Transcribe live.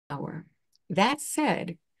hour. That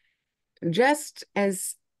said, just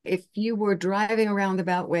as if you were driving around the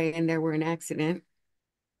Beltway and there were an accident,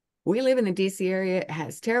 we live in the DC area, it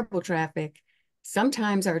has terrible traffic.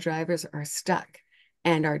 Sometimes our drivers are stuck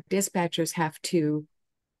and our dispatchers have to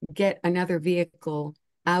get another vehicle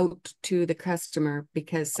out to the customer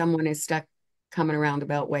because someone is stuck coming around the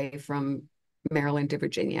Beltway from Maryland to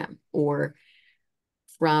Virginia or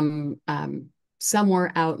from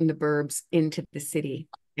somewhere out in the burbs into the city.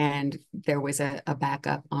 And there was a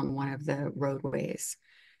backup on one of the roadways.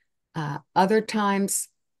 Other times,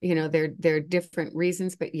 there are different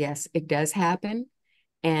reasons, but yes, it does happen.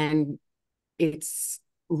 And it's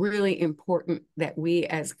really important that we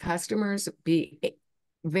as customers be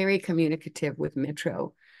very communicative with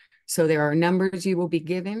Metro. So there are numbers you will be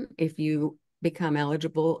given if you become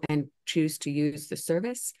eligible and choose to use the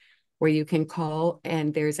service, where you can call,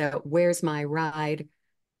 and there's a "Where's my ride?"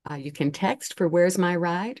 You can text for "Where's my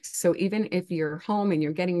ride?" So even if you're home and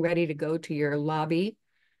you're getting ready to go to your lobby,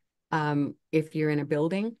 if you're in a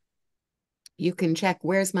building, you can check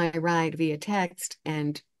 "Where's my ride?" via text,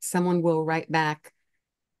 and someone will write back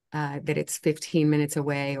that it's 15 minutes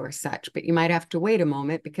away or such. But you might have to wait a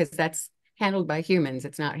moment because that's handled by humans.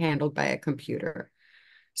 It's not handled by a computer.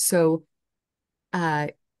 So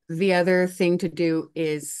the other thing to do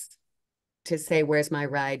is to say, "Where's my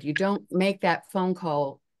ride?" You don't make that phone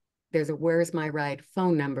call. There's a "Where's my ride"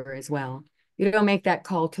 phone number as well. You don't make that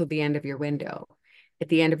call till the end of your window. At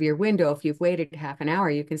the end of your window, if you've waited half an hour,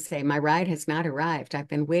 you can say, "My ride has not arrived. I've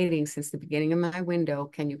been waiting since the beginning of my window.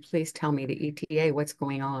 Can you please tell me, the ETA, what's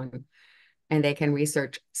going on?" And they can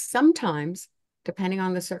research. Sometimes, depending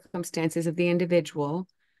on the circumstances of the individual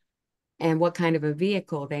and what kind of a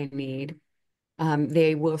vehicle they need,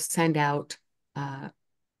 they will send out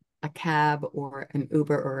a cab or an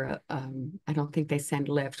Uber or I don't think they send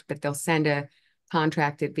Lyft, but they'll send a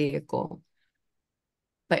contracted vehicle.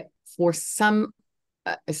 But for some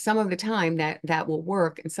of the time that will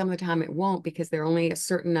work, and some of the time it won't, because there are only a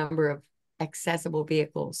certain number of accessible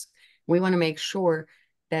vehicles. We want to make sure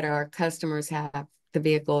that our customers have the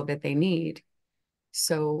vehicle that they need.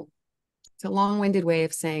 So it's a long-winded way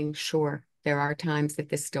of saying, sure, there are times that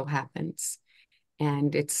this still happens,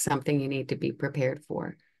 and it's something you need to be prepared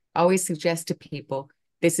for. I always suggest to people,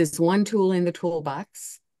 this is one tool in the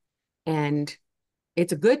toolbox, and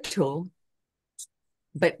it's a good tool,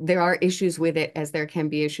 but there are issues with it, as there can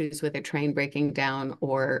be issues with a train breaking down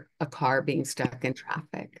or a car being stuck in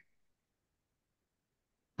traffic.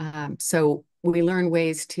 So we learn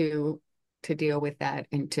ways to deal with that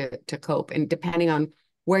and to cope. And depending on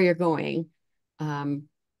where you're going,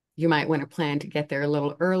 you might want to plan to get there a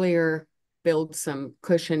little earlier, build some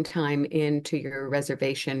cushion time into your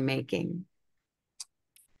reservation making.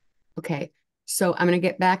 Okay, so I'm going to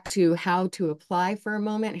get back to how to apply for a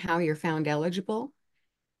moment, how you're found eligible.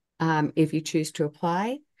 If you choose to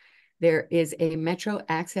apply, there is a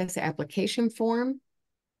MetroAccess application form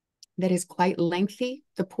that is quite lengthy.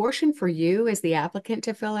 The portion for you as the applicant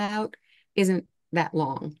to fill out isn't that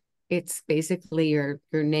long. It's basically your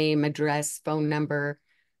name, address, phone number,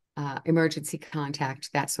 emergency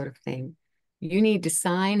contact, that sort of thing. You need to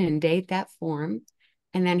sign and date that form,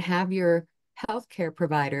 and then have your healthcare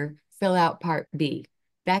provider fill out Part B.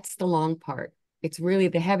 That's the long part. It's really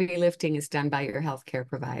the heavy lifting is done by your healthcare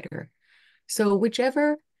provider. So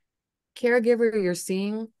whichever caregiver you're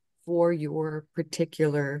seeing for your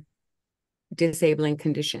particular disabling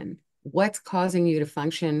condition, what's causing you to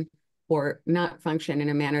function or not function in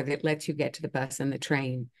a manner that lets you get to the bus and the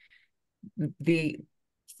train. The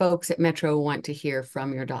folks at Metro want to hear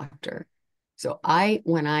from your doctor. So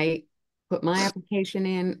when I put my application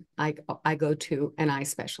in, I go to an eye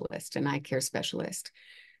specialist, an eye care specialist.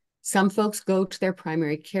 Some folks go to their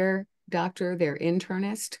primary care doctor, their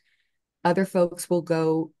internist. Other folks will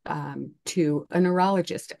go to a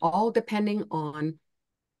neurologist, all depending on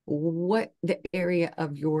what the area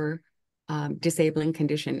of your disabling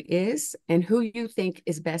condition is and who you think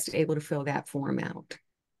is best able to fill that form out,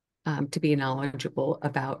 to be knowledgeable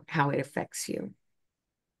about how it affects you.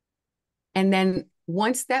 And then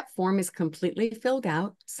once that form is completely filled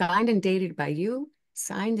out, signed and dated by you,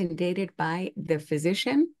 signed and dated by the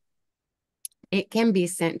physician, it can be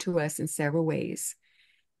sent to us in several ways.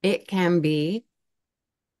 It can be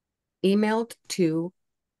emailed to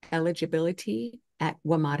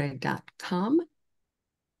eligibility@wamata.com.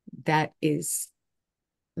 That is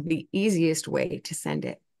the easiest way to send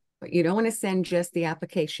it. But you don't want to send just the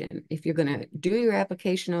application. If you're going to do your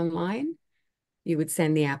application online, you would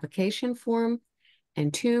send the application form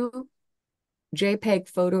and 2 JPEG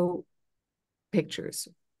photo pictures.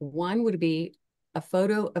 One would be a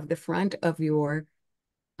photo of the front of your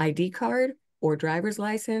ID card or driver's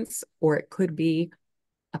license, or it could be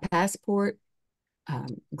a passport,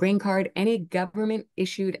 green card, any government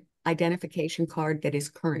issued identification card that is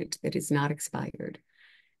current, that is not expired.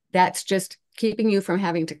 That's just keeping you from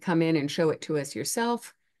having to come in and show it to us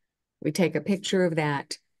yourself. We take a picture of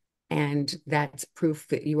that, and that's proof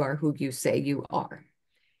that you are who you say you are.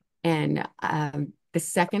 And the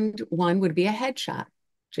second one would be a headshot.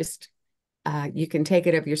 Just you can take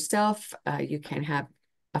it of yourself. You can have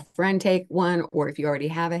a friend take one, or if you already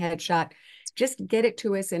have a headshot, just get it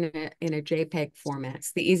to us in a JPEG format.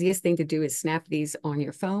 The easiest thing to do is snap these on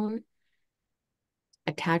your phone,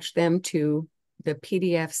 attach them to the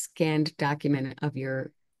PDF scanned document of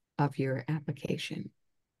your application.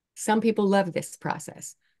 Some people love this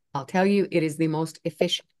process. I'll tell you, it is the most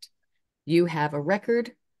efficient. You have a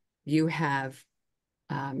record, you have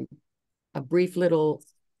a brief little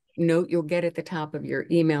note you'll get at the top of your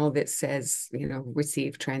email that says,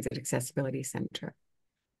 receive Transit Accessibility Center.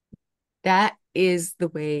 That is the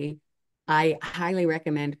way I highly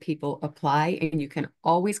recommend people apply, and you can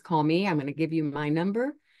always call me. I'm going to give you my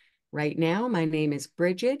number right now. My name is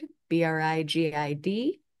Brigid,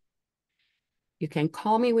 Brigid. You can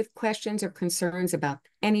call me with questions or concerns about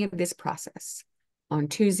any of this process on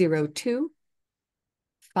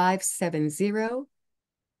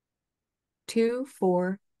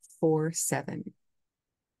 202-570-2447.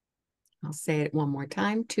 I'll say it one more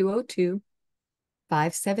time,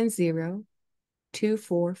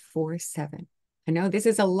 202-570-2447. I know this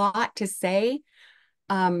is a lot to say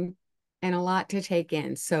and a lot to take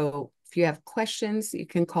in. So if you have questions, you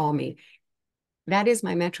can call me. That is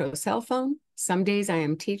my Metro cell phone. Some days I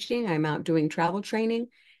am teaching, I'm out doing travel training,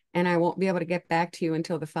 and I won't be able to get back to you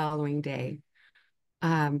until the following day.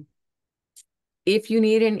 If you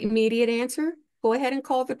need an immediate answer, go ahead and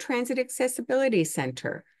call the Transit Accessibility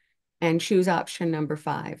Center and choose option number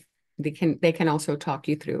 5. They can also talk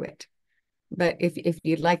you through it. But if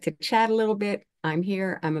you'd like to chat a little bit, I'm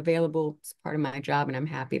here, I'm available. It's part of my job, and I'm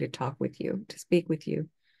happy to talk with you, to speak with you.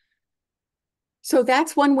 So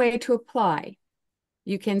that's one way to apply.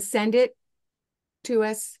 You can send it to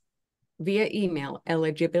us via email,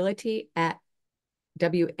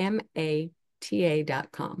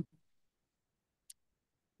 eligibility@wmata.com,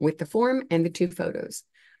 with the form and the 2 photos.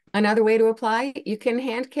 Another way to apply, you can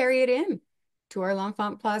hand carry it in to our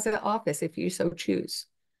L'Enfant Plaza office if you so choose.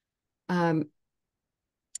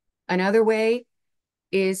 Another way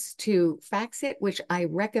is to fax it, which I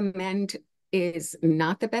recommend is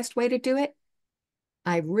not the best way to do it.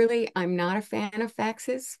 I'm not a fan of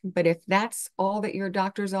faxes, but if that's all that your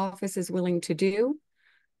doctor's office is willing to do,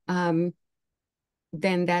 then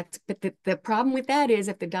but the problem with that is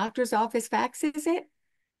if the doctor's office faxes it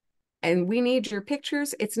and we need your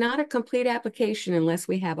pictures, it's not a complete application unless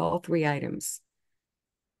we have all 3 items: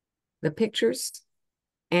 the pictures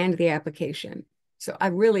and the application. So I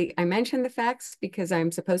mentioned the fax because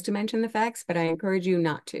I'm supposed to mention the fax, but I encourage you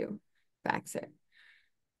not to fax it.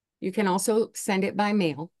 You can also send it by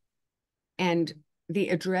mail, and the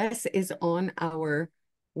address is on our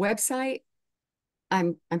website.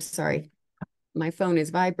 I'm sorry, my phone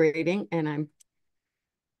is vibrating and I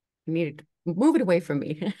needed to move it away from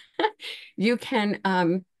me. You can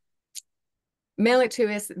mail it to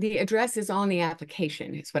us. The address is on the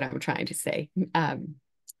application, is what I'm trying to say.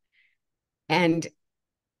 And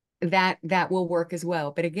that will work as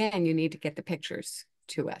well. But again, you need to get the pictures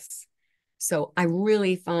to us. So I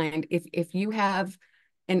really find if you have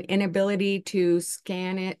an inability to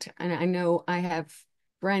scan it, and I know I have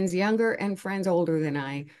friends younger and friends older than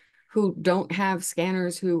I who don't have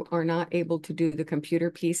scanners, who are not able to do the computer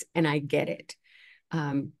piece, and I get it.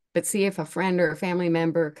 But see if a friend or a family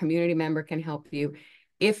member, community member can help you.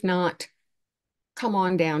 If not, come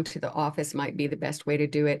on down to the office might be the best way to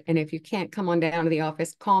do it. And if you can't come on down to the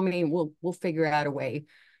office, call me and we'll figure out a way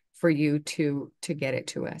for you to get it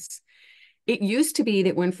to us. It used to be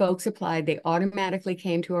that when folks applied, they automatically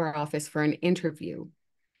came to our office for an interview.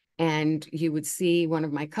 And you would see one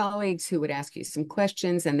of my colleagues who would ask you some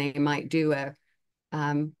questions, and they might do a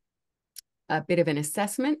bit of an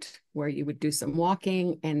assessment where you would do some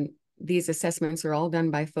walking. And these assessments are all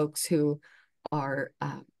done by folks who are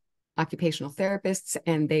occupational therapists,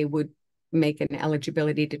 and they would make an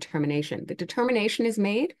eligibility determination. The determination is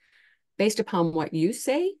made based upon what you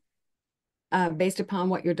say, based upon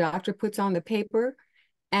what your doctor puts on the paper,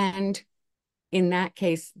 and in that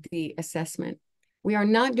case, the assessment. We are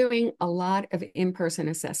not doing a lot of in-person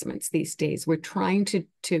assessments these days. We're trying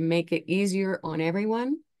to make it easier on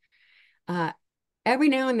everyone. Every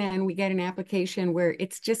now and then we get an application where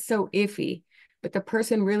it's just so iffy, but the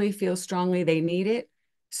person really feels strongly they need it.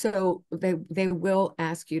 So they will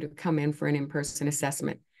ask you to come in for an in-person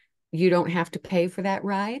assessment. You don't have to pay for that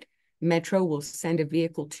ride. Metro will send a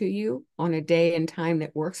vehicle to you on a day and time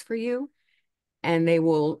that works for you, and they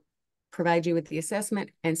will provide you with the assessment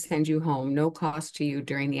and send you home. No cost to you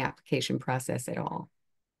during the application process at all.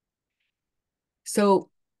 So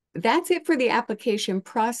that's it for the application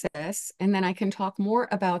process. And then I can talk more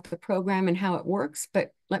about the program and how it works,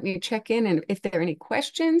 but let me check in and if there are any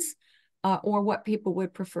questions or what people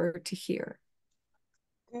would prefer to hear.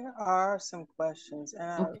 There are some questions.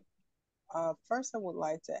 And Okay. first, I would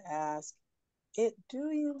like to ask,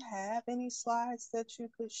 do you have any slides that you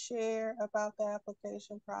could share about the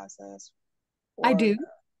application process? I Or, do.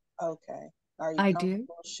 okay, are you I do.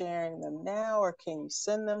 comfortable sharing them now, or can you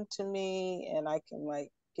send them to me and I can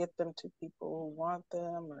like get them to people who want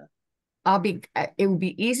them? Or It would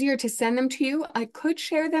be easier to send them to you. I could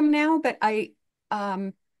share them now, but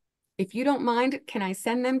um, if you don't mind, can I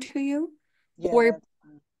send them to you? yeah, Or, that's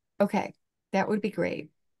fine. okay, that would be great.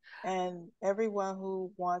 And everyone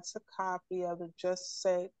who wants a copy of it, just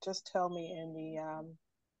tell me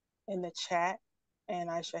in the chat,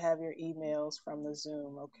 and I should have your emails from the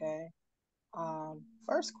Zoom. Okay.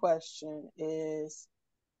 First question is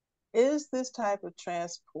this type of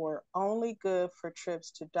transport only good for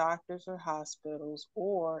trips to doctors or hospitals,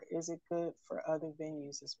 or is it good for other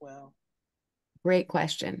venues as well? Great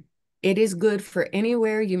question. It is good for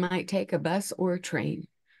anywhere you might take a bus or a train.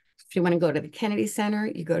 If you want to go to the Kennedy Center,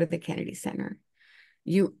 you go to the Kennedy Center.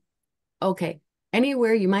 You, okay,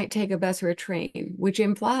 anywhere you might take a bus or a train, which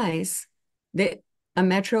implies that a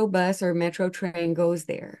metro bus or metro train goes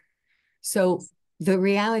there. So the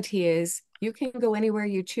reality is you can go anywhere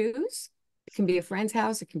you choose. It can be a friend's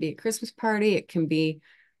house, it can be a Christmas party, it can be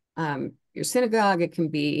your synagogue, it can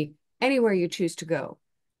be anywhere you choose to go.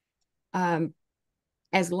 Um,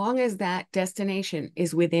 as long as that destination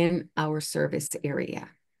is within our service area.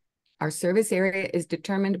 Our service area is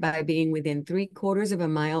determined by being within 3/4 of a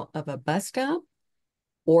mile of a bus stop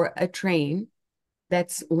or a train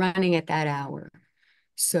that's running at that hour.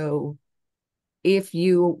 So if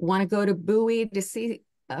you want to go to Bowie to see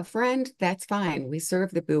a friend, that's fine. We serve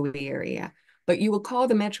the Bowie area. But you will call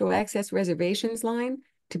the MetroAccess reservations line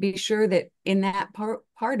to be sure that in that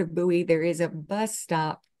part of Bowie, there is a bus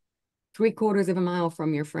stop 3/4 of a mile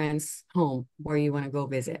from your friend's home where you want to go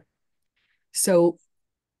visit. So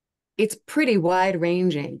it's pretty wide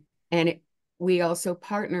ranging. And we also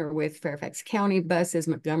partner with Fairfax County buses,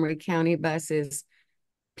 Montgomery County buses,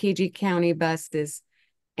 PG County buses,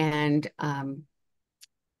 and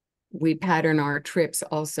we pattern our trips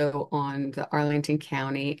also on the Arlington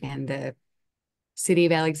County and the City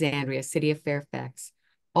of Alexandria, City of Fairfax.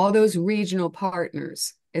 All those regional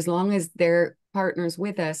partners, as long as they're partners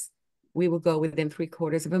with us, we will go within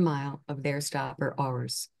 3/4 of a mile of their stop or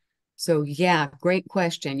ours. So yeah, great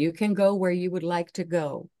question. You can go where you would like to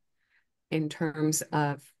go in terms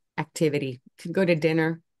of activity. You can go to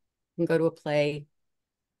dinner, you can go to a play.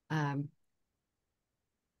 Um,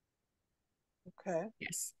 Okay.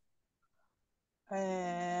 yes.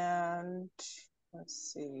 And let's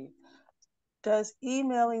see. Does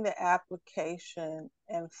emailing the application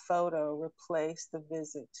and photo replace the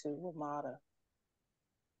visit to WMATA?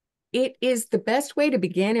 It is the best way to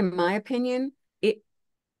begin, in my opinion. It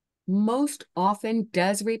most often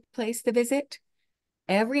does replace the visit.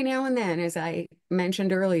 Every now and then, as I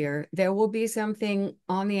mentioned earlier, there will be something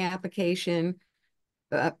on the application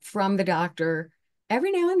from the doctor.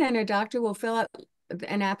 Every now and then, a doctor will fill out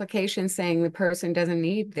an application saying the person doesn't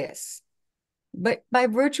need this. But by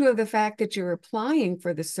virtue of the fact that you're applying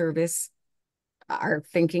for the service, our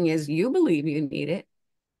thinking is you believe you need it.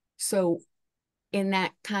 So in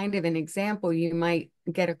that kind of an example, you might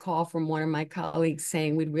get a call from one of my colleagues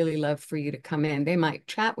saying, we'd really love for you to come in. They might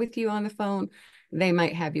chat with you on the phone. They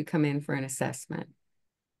might have you come in for an assessment.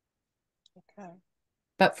 Okay.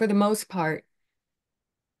 But for the most part,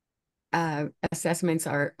 assessments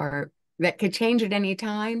are that could change at any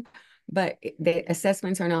time, but the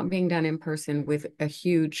assessments are not being done in person with a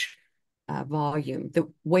huge volume.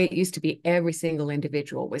 The way it used to be, every single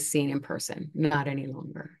individual was seen in person, not any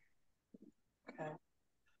longer. Okay.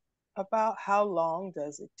 About how long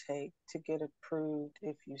does it take to get approved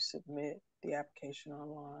if you submit the application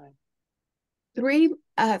online?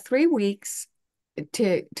 3 weeks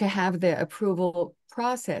to have the approval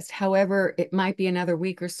processed. However, it might be another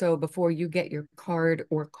week or so before you get your card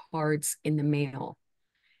or cards in the mail.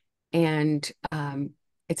 And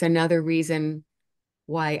it's another reason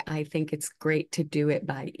why I think it's great to do it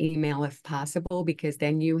by email if possible, because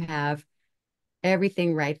then you have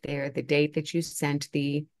everything right there, the date that you sent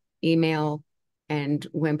the email And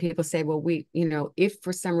when people say, well, if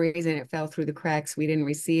for some reason it fell through the cracks, we didn't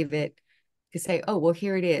receive it, to say, oh, well,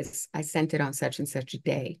 here it is. I sent it on such and such a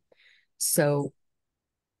day. So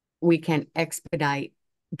we can expedite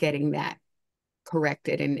getting that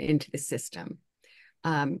corrected and into the system.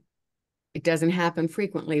 Um, it doesn't happen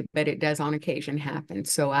frequently, but it does on occasion happen.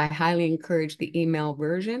 So I highly encourage the email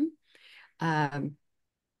version. Um,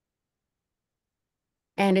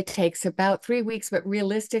 and it takes about 3 weeks, but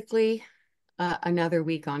realistically, another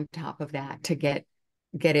week on top of that to get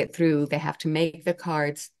it through. They have to make the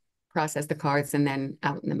cards, process the cards, and then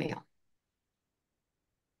out in the mail.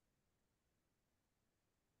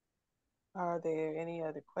 Are there any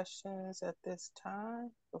other questions at this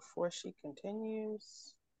time before she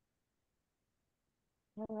continues?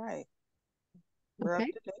 All right, we're up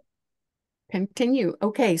Okay, to date. continue.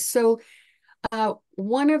 Okay, so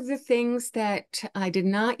one of the things that I did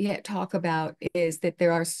not yet talk about is that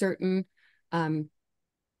there are certain um,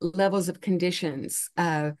 levels of conditions.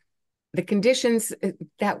 The conditions,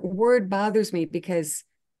 that word bothers me because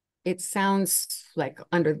it sounds like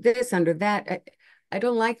under this, under that. I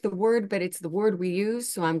don't like the word, but it's the word we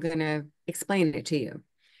use, so I'm going to explain it to you.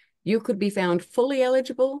 You could be found fully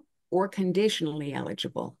eligible or conditionally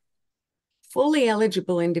eligible. Fully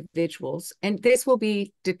eligible individuals, and this will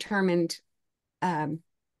be determined um,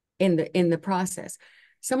 in the process.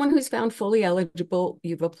 Someone who's found fully eligible,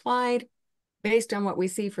 you've applied based on what we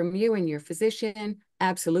see from you and your physician.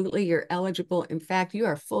 Absolutely, you're eligible. In fact, you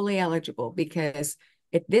are fully eligible because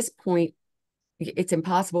at this point, it's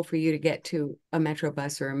impossible for you to get to a metro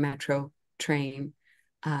bus or a metro train.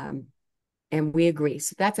 Um, and we agree.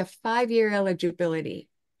 So that's a 5-year eligibility.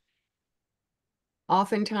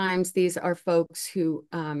 Oftentimes, these are folks who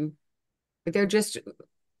they're just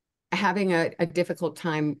having a difficult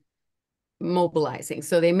time mobilizing.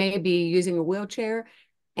 So they may be using a wheelchair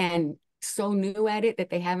and so new at it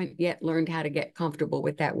that they haven't yet learned how to get comfortable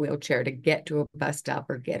with that wheelchair to get to a bus stop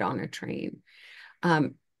or get on a train.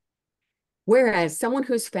 Um, Whereas someone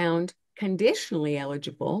who's found conditionally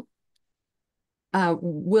eligible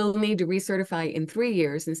will need to recertify in 3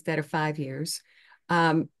 years instead of 5 years.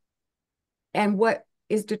 Um, and what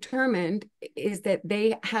is determined is that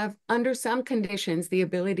they have, under some conditions, the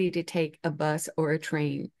ability to take a bus or a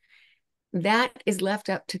train. That is left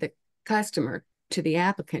up to the customer, to the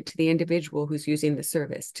applicant, to the individual who's using the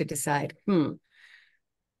service to decide,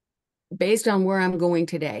 based on where I'm going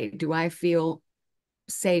today, do I feel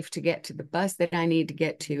safe to get to the bus that I need to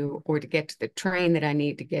get to or to get to the train that I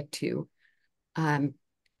need to get to? Um,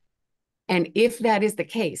 and if that is the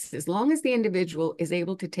case, as long as the individual is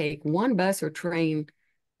able to take one bus or train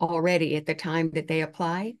already at the time that they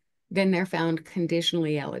apply, then they're found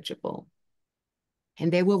conditionally eligible.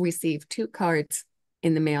 And they will receive 2 cards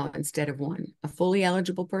in the mail instead of one. A fully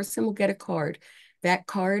eligible person will get a card. That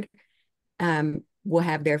card will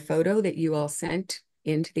have their photo that you all sent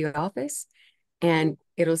into the office, and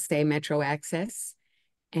it'll say MetroAccess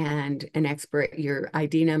and your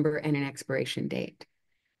ID number and an expiration date.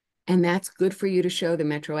 And that's good for you to show the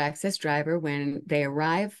MetroAccess driver when they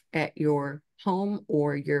arrive at your home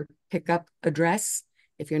or your pickup address.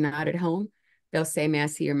 If you're not at home, they'll say, may I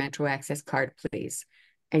see your MetroAccess card, please?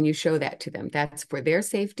 And you show that to them. That's for their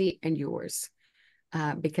safety and yours,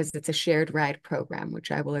 because it's a shared ride program,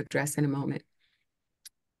 which I will address in a moment.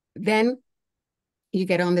 Then you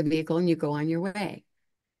get on the vehicle and you go on your way.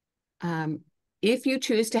 If you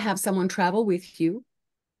choose to have someone travel with you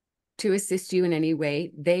to assist you in any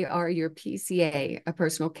way, they are your PCA, a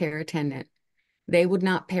personal care attendant. They would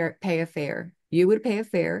not pay a fare. You would pay a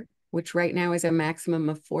fare, which right now is a maximum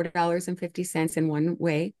of $4.50 in one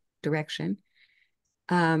way direction.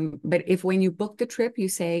 But if when you book the trip, you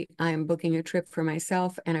say, I'm booking a trip for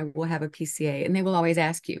myself and I will have a PCA, and they will always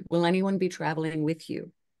ask you, will anyone be traveling with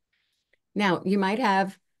you? Now, you might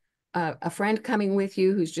have a friend coming with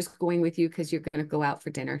you who's just going with you because you're going to go out for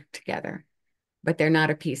dinner together, but they're not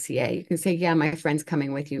a PCA. You can say, yeah, my friend's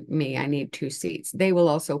coming with me. I need 2 seats. They will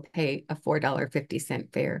also pay a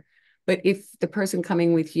 $4.50 fare. But if the person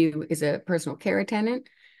coming with you is a personal care attendant,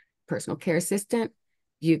 personal care assistant,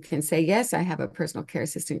 you can say, yes, I have a personal care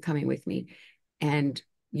assistant coming with me. And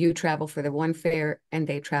you travel for the one fare and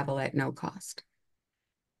they travel at no cost.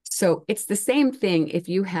 So it's the same thing if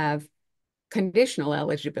you have conditional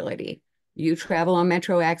eligibility. You travel on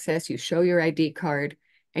MetroAccess, you show your ID card,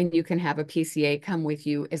 and you can have a PCA come with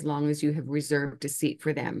you as long as you have reserved a seat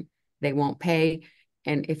for them. They won't pay,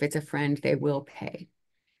 and if it's a friend, they will pay.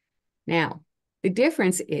 Now, the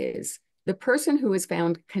difference is the person who is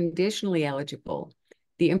found conditionally eligible,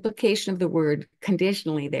 the implication of the word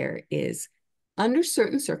conditionally there is under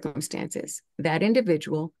certain circumstances, that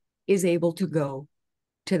individual is able to go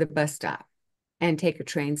to the bus stop and take a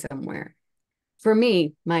train somewhere. For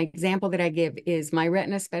me, my example that I give is my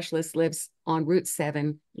retina specialist lives on Route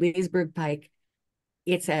 7, Leesburg Pike.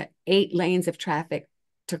 It's 8 lanes of traffic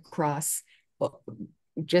to cross,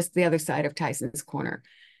 just the other side of Tyson's Corner.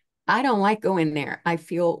 I don't like going there. I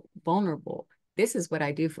feel vulnerable. This is what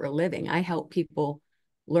I do for a living. I help people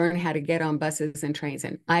learn how to get on buses and trains.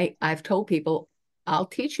 And I've told people, I'll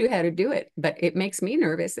teach you how to do it, but it makes me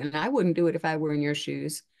nervous and I wouldn't do it if I were in your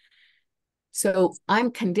shoes. So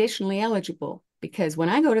I'm conditionally eligible because when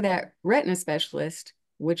I go to that retina specialist,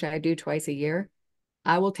 which I do twice a year,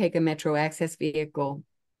 I will take a MetroAccess vehicle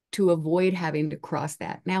to avoid having to cross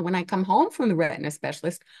that. Now, when I come home from the retina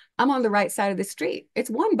specialist, I'm on the right side of the street. It's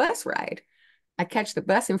one bus ride. I catch the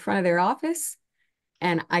bus in front of their office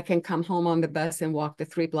and I can come home on the bus and walk the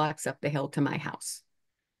 3 blocks up the hill to my house.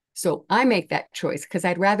 So I make that choice because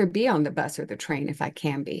I'd rather be on the bus or the train if I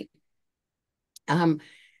can be. Um,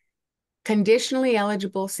 Conditionally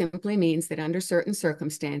eligible simply means that under certain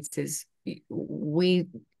circumstances, we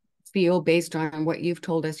feel based on what you've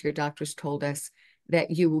told us, your doctors told us,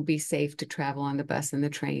 that you will be safe to travel on the bus and the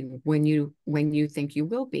train when you think you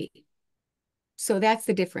will be. So that's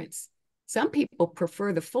the difference. Some people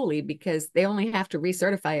prefer the fully because they only have to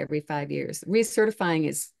recertify every 5 years. Recertifying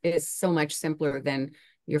is so much simpler than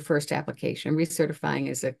your first application. Recertifying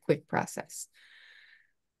is a quick process.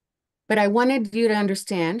 But I wanted you to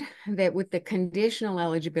understand that with the conditional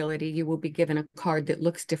eligibility, you will be given a card that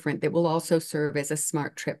looks different that will also serve as a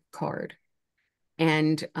smart trip card.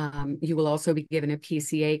 And you will also be given a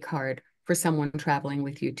PCA card for someone traveling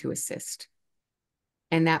with you to assist.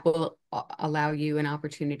 And that will allow you an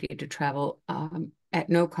opportunity to travel at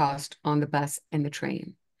no cost on the bus and the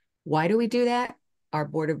train. Why do we do that? Our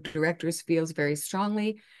board of directors feels very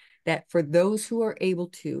strongly that for those who are able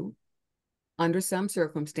to, under some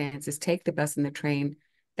circumstances, take the bus and the train,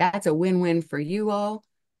 that's a win-win for you all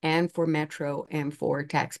and for Metro and for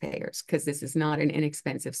taxpayers, because this is not an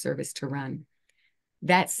inexpensive service to run.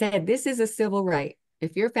 That said, this is a civil right.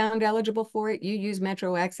 If you're found eligible for it, you use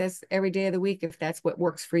MetroAccess every day of the week if that's what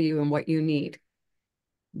works for you and what you need.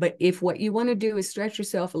 But if what you want to do is stretch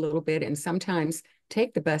yourself a little bit and sometimes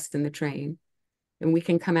take the bus and the train, then we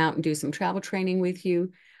can come out and do some travel training with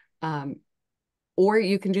you. Or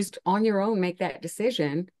you can just on your own make that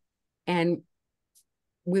decision and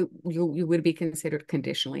you would be considered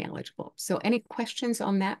conditionally eligible. So any questions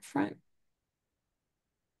on that front?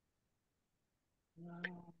 No.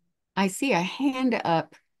 I see a hand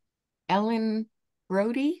up. Ellen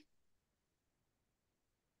Brody.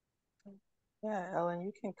 Yeah, Ellen,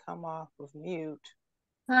 you can come off of mute.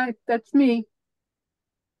 Hi, that's me.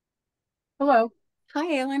 Hello.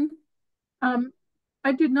 Hi, Ellen. Um,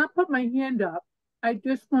 I did not put my hand up. I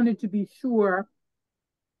just wanted to be sure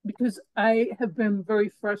because I have been very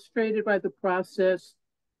frustrated by the process.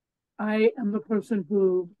 I am the person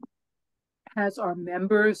who has our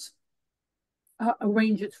members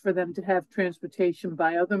arranges for them to have transportation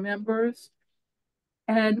by other members.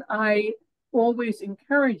 And I always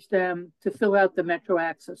encourage them to fill out the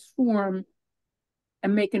MetroAccess form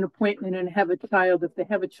and make an appointment and have a child, if they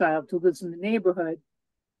have a child who lives in the neighborhood,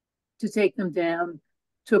 to take them down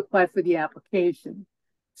to apply for the application.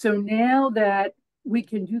 So now that we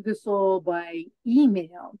can do this all by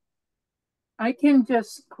email, I can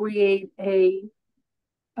just create a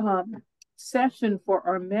session for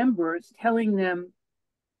our members telling them,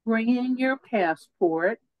 bring in your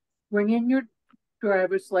passport, bring in your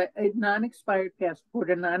driver's a non-expired passport,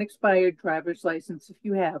 a non-expired driver's license if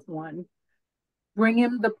you have one. Bring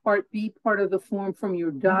in the Part B part of the form from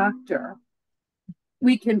your doctor.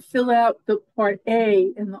 We can fill out the Part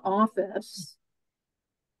A in the office,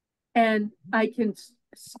 and I can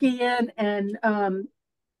scan and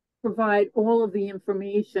provide all of the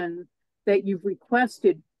information that you've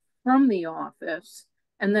requested from the office.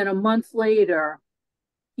 And then a month later,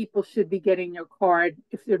 people should be getting their card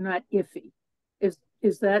if they're not iffy.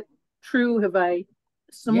 Is that true? Have I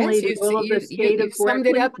Yes, assimilated all of this data you've summed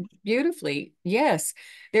it correctly? up beautifully. Yes,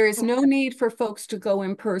 there is no Okay. need for folks to go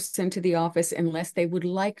in person to the office unless they would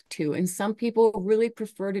like to. And some people really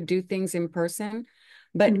prefer to do things in person,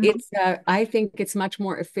 but Mhm. I think it's much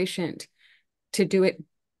more efficient to do it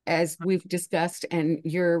as we've discussed, and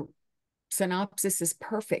your synopsis is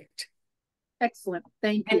perfect. Excellent.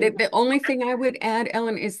 Thank And you. the only thing I would add,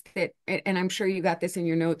 Ellen, is that, and I'm sure you got this in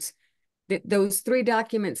your notes, that those 3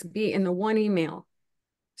 documents be in the one email.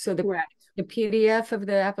 So Correct. the PDF of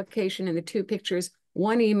the application and the 2 pictures,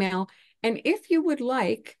 one email. And if you would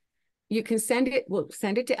like, you can we'll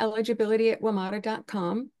send it to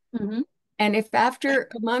eligibility@wamata.com. Mhm. And if after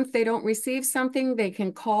a month they don't receive something, they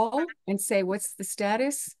can call and say, what's the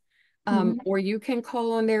status? Mhm. Or you can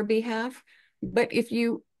call on their behalf. But if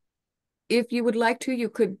you would like to, you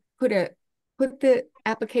could put the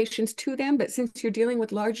applications to them. But since you're dealing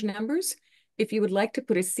with large numbers, if you would like to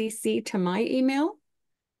put a CC to my email,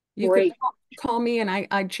 you could Great. call me and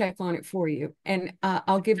I'd check on it for you. And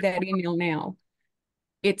I'll give that email now.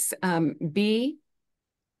 It's B,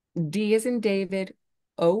 D as in David,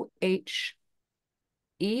 OHER,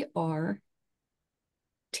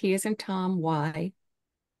 T as in Tom, Y,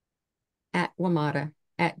 at WMATA,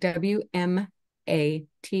 at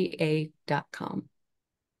WMATA.com.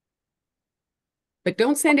 But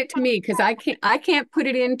don't send it to me because I can't put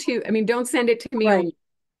it into, I mean, don't send it to me Right. only,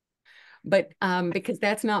 but because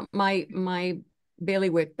that's not my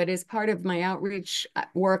bailiwick. But as part of my outreach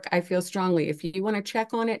work, I feel strongly if you want to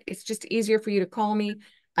check on it, it's just easier for you to call me.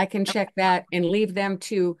 I can check that and leave them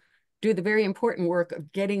to do the very important work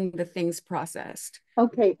of getting the things processed.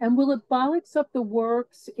 Okay. And will it bollocks up the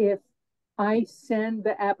works if I send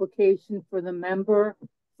the application for the member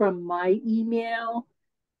from my email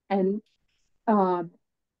and um,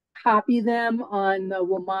 copy them on the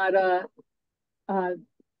WMATA uh,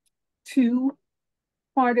 2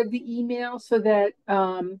 part of the email so that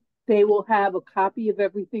they will have a copy of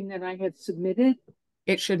everything that I have submitted?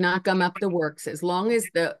 It should not gum up the works as long as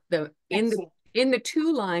the Excellent. in the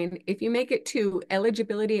to line, if you make it to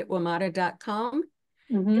eligibility at wamata.com,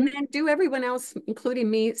 and Mm-hmm. then do everyone else, including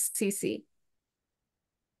me, CC.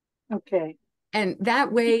 Okay. And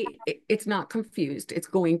that way it's not confused. It's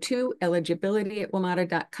going to eligibility at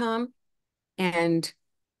wamata.com and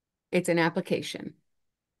it's an application.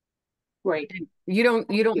 Great. You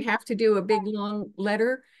don't have to do a big long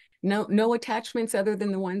letter. No attachments other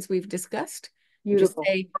than the ones we've discussed. Just Beautiful.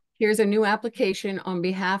 say, here's a new application on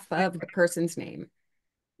behalf of the person's name.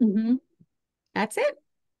 Mm-hmm. That's it.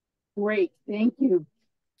 Great. Thank you.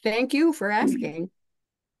 Thank you for asking.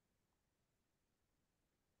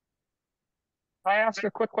 I ask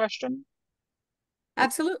a quick question?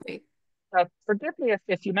 Absolutely. Forgive me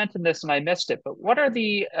if you mentioned this and I missed it, but what are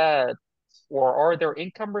the or are there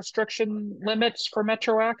income restriction limits for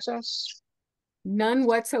Metro Access? None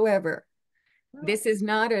whatsoever. Oh, This is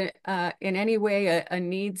not in any way a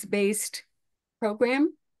needs-based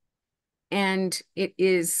program, and it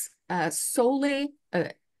is solely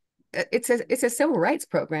it's a civil rights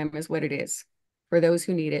program is what it is for those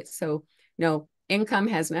who need it. So no, income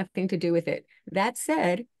has nothing to do with it. That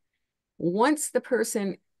said, once the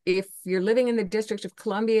person, if you're living in the District of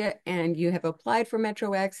Columbia and you have applied for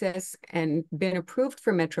Metro Access and been approved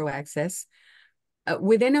for Metro Access,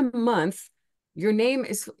 within a month, your name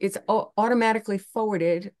is it's automatically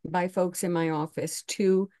forwarded by folks in my office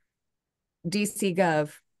to DC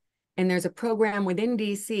Gov. And there's a program within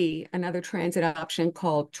DC, another transit option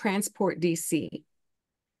called Transport DC.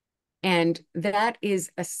 And that is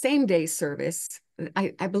a same day service.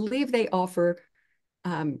 I believe they offer,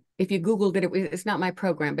 if you Googled it, it's not my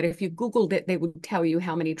program, but if you Googled it, they would tell you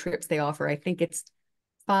how many trips they offer. I think it's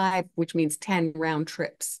 5, which means 10 round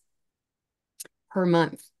trips per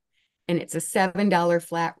month. And it's a $7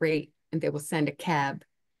 flat rate, and they will send a cab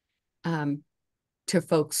um, to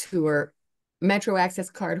folks who are Metro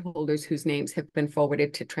Access card holders whose names have been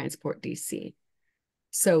forwarded to Transport DC.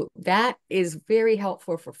 So that is very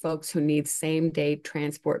helpful for folks who need same day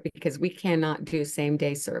transport because we cannot do same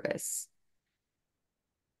day service.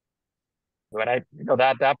 but I know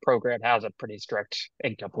that that program has a pretty strict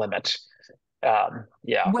income limit.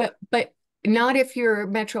 Yeah. Well, but not if you're a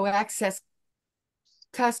Metro Access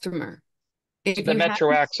customer. So If the you have,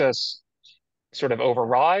 Metro Access sort of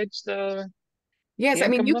overrides yes, the I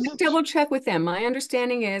mean, income you can limit? double check with them. My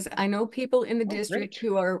understanding is I know people in the Oh, district great.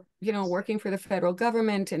 who are, working for the federal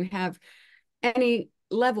government and have any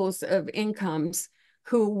levels of incomes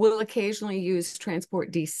who will occasionally use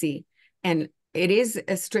Transport DC. And it is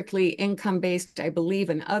a strictly income based, I believe,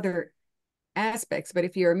 in other aspects. But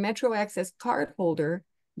if you're a Metro Access card holder,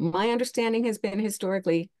 my understanding has been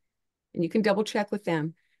historically, and you can double check with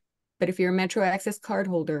them, but if you're a Metro Access card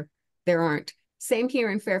holder, there aren't. Same here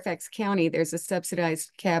in Fairfax County, there's a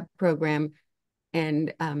subsidized cab program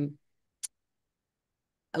and a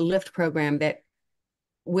Lyft program that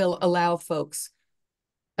will allow folks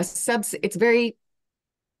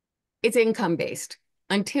it's income based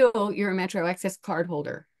until you're a Metro Access card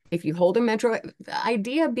holder. If you hold a Metro, the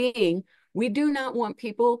idea being we do not want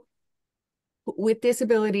people with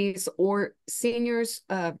disabilities or seniors,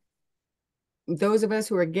 those of us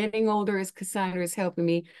who are getting older, as Cassandra is helping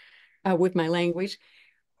me with my language,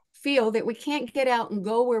 feel that we can't get out and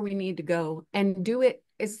go where we need to go and do it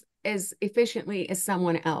as efficiently as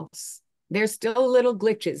someone else. There's still little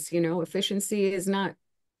glitches, efficiency is not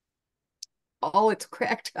all it's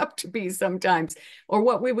cracked up to be sometimes, or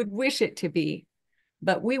what we would wish it to be.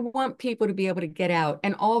 But we want people to be able to get out,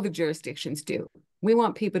 and all the jurisdictions do. We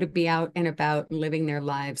want people to be out and about, living their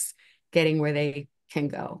lives, getting where they can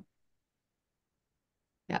go.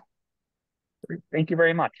 Yeah. Thank you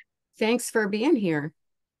very much. Thanks for being here.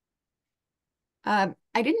 I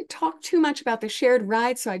didn't talk too much about the shared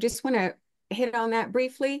ride, so I just want to hit on that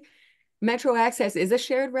briefly. MetroAccess is a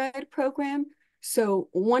shared ride program. So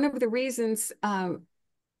one of the reasons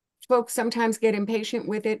folks sometimes get impatient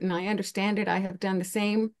with it, and I understand it, I have done the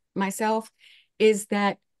same myself, is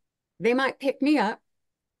that they might pick me up,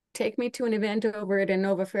 take me to an event over at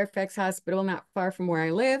Inova Fairfax Hospital, not far from where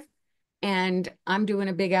I live, and I'm doing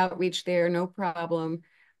a big outreach there, no problem.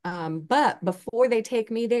 But before they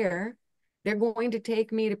take me there, they're going to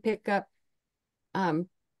take me to pick up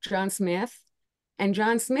John Smith, and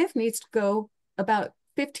John Smith needs to go about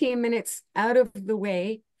 15 minutes out of the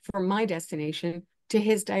way from my destination to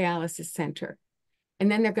his dialysis center.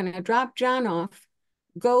 And then they're going to drop John off,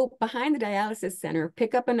 go behind the dialysis center,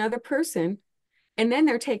 pick up another person, and then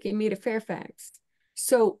they're taking me to Fairfax.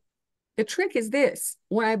 So the trick is this: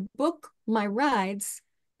 when I book my rides,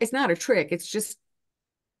 it's not a trick, it's just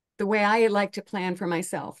the way I like to plan for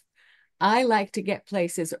myself. I like to get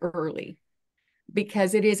places early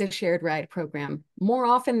because it is a shared ride program. More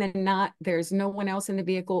often than not, there's no one else in the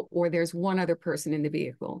vehicle, or there's one other person in the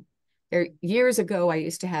vehicle. Years ago, I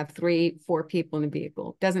used to have 3, 4 people in the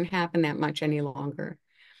vehicle. Doesn't happen that much any longer.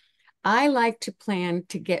 I like to plan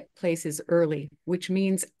to get places early, which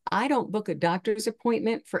means I don't book a doctor's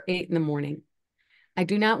appointment for 8 in the morning. I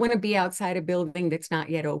do not want to be outside a building that's not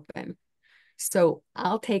yet open. So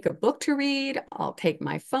I'll take a book to read, I'll take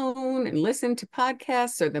my phone and listen to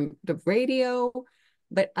podcasts or the radio,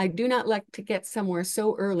 but I do not like to get somewhere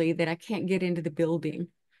so early that I can't get into the building.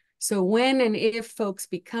 So when and if folks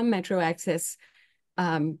become MetroAccess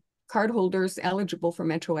cardholders eligible for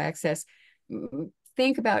MetroAccess,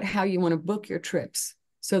 think about how you want to book your trips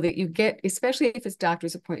so that you get, especially if it's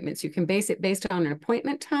doctor's appointments, you can base it based on an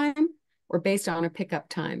appointment time or based on a pickup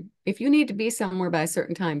time. If you need to be somewhere by a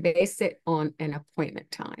certain time, base it on an appointment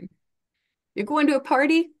time. You're going to a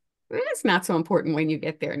party, it's not so important when you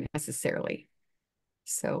get there necessarily.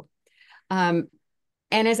 So, and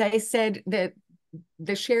as I said,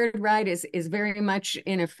 the shared ride is very much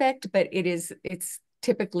in effect, but it's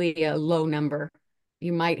typically a low number.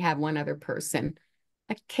 You might have one other person,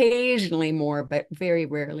 occasionally more, but very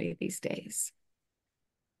rarely these days.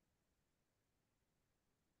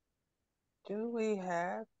 Do we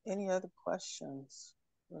have any other questions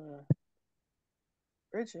for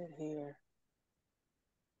Bridget here?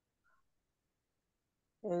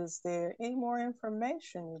 Is there any more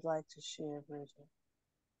information you'd like to share, Bridget?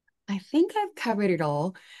 I think I've covered it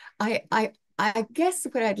all. I guess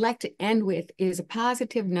what I'd like to end with is a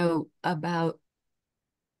positive note about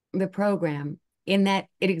the program, in that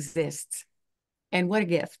it exists. And what a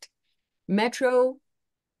gift. When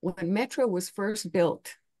Metro was first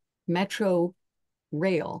built, Metro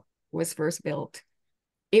Rail was first built,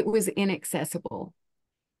 it was inaccessible.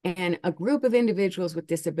 And a group of individuals with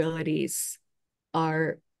disabilities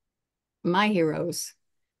are my heroes.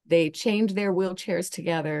 They chained their wheelchairs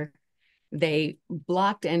together. They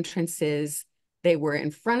blocked entrances. They were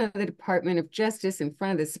in front of the Department of Justice, in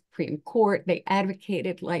front of the Supreme Court. They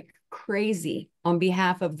advocated like crazy on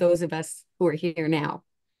behalf of those of us who are here now.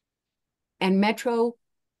 And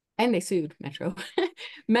they sued Metro.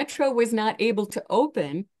 Metro was not able to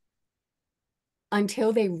open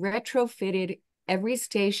until they retrofitted every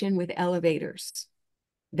station with elevators.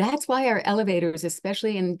 That's why our elevators,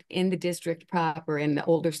 especially in the district proper, in the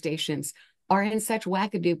older stations, are in such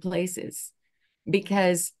wackadoo places,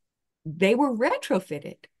 because they were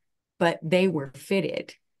retrofitted, but they were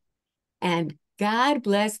fitted. And God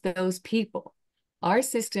bless those people. Our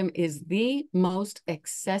system is the most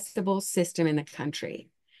accessible system in the country.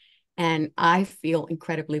 And I feel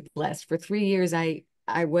incredibly blessed. For 3 years, I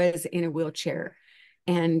was in a wheelchair,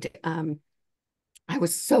 and I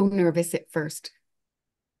was so nervous at first.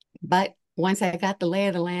 But once I got the lay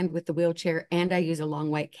of the land with the wheelchair, and I use a long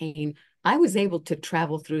white cane, I was able to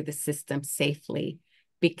travel through the system safely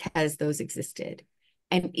because those existed.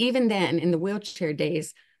 And even then, in the wheelchair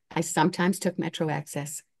days, I sometimes took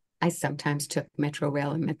MetroAccess. I sometimes took Metro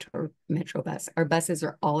Rail and Metro Bus. Our buses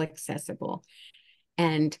are all accessible.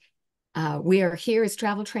 And we are here as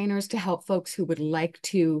travel trainers to help folks who would like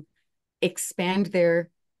to expand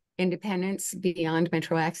their independence beyond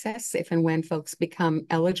MetroAccess if and when folks become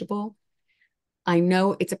eligible. I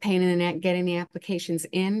know it's a pain in the neck getting the applications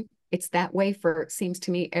in. It's that way for, it seems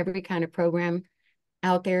to me, every kind of program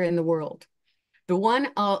out there in the world. The one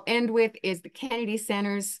I'll end with is the Kennedy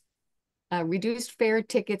Center's reduced fare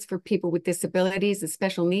tickets for people with disabilities and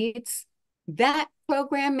special needs. That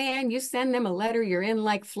program, man, you send them a letter, you're in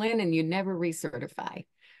like Flynn, and you never recertify.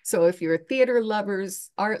 So if you're theater lovers,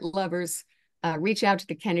 art lovers, reach out to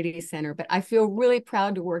the Kennedy Center. But I feel really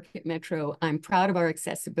proud to work at Metro. I'm proud of our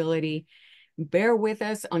accessibility. Bear with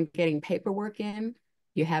us on getting paperwork in.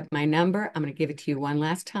 You have my number. I'm going to give it to you one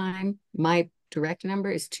last time. My direct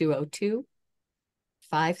number is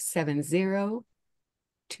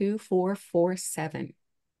 202-570-2447.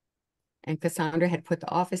 And Cassandra had put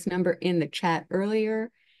the office number in the chat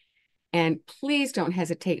earlier. And please don't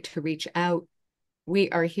hesitate to reach out.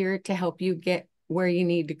 We are here to help you get where you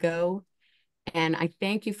need to go. And I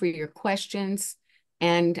thank you for your questions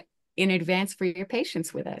and in advance for your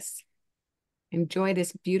patience with us. Enjoy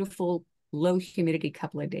this beautiful low humidity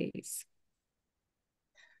couple of days.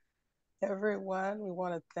 Everyone, we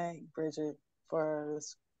want to thank Bridget for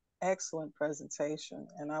this excellent presentation.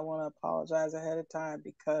 And I want to apologize ahead of time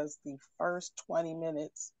because the first 20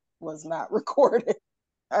 minutes was not recorded.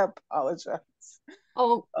 I apologize.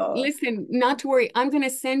 Oh, listen, not to worry. I'm going to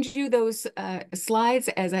send you those slides.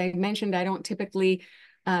 As I mentioned, I don't typically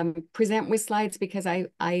present with slides because I'm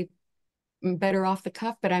better off the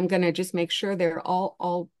cuff, but I'm going to just make sure they're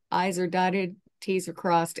all I's are dotted, T's are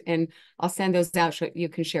crossed, and I'll send those out so you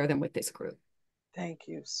can share them with this group. Thank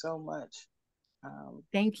you so much.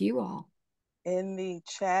 Thank you all. In the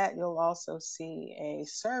chat, you'll also see a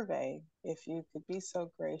survey. If you could be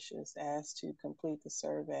so gracious as to complete the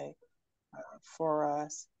survey for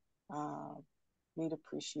us, we'd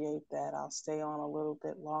appreciate that. I'll stay on a little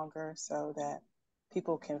bit longer so that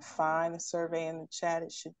people can find the survey in the chat.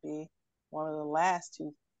 It should be one of the last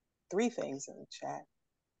three things in the chat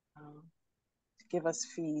to give us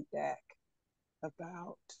feedback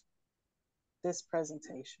about this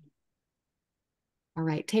presentation. All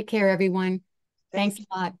right. Take care, everyone. Thanks Thank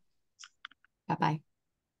a lot. Bye-bye.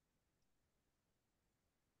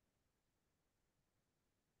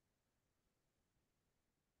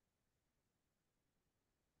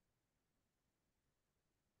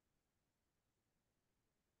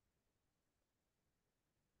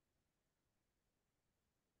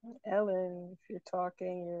 Ellen, if you're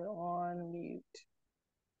talking, you're on mute.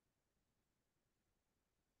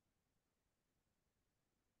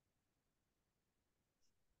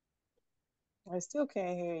 I still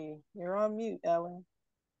can't hear you. You're on mute, Ellen.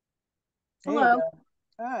 There you Hello. go.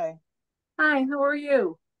 Hi. Hi, how are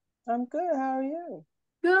you? I'm good. How are you?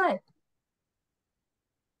 Good.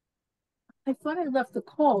 I thought I left the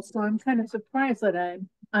call, so I'm kind of surprised that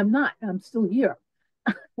I'm not. I'm still here.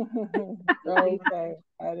 Okay.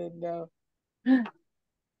 I didn't know.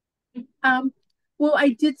 Well, I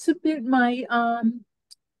did submit my how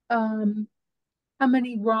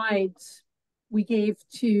many rides we gave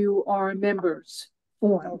to our members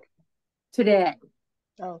form Okay. today.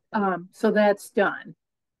 Okay. So that's done.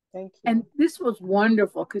 Thank you. And this was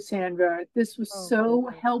wonderful, Cassandra. This was so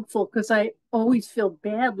good. helpful because I always feel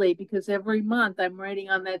badly because every month I'm writing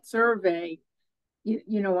on that survey.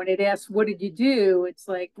 You know, when it asks, what did you do? It's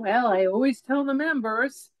like, well, I always tell the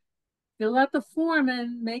members, fill out the form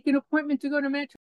and make an appointment to go to Metro.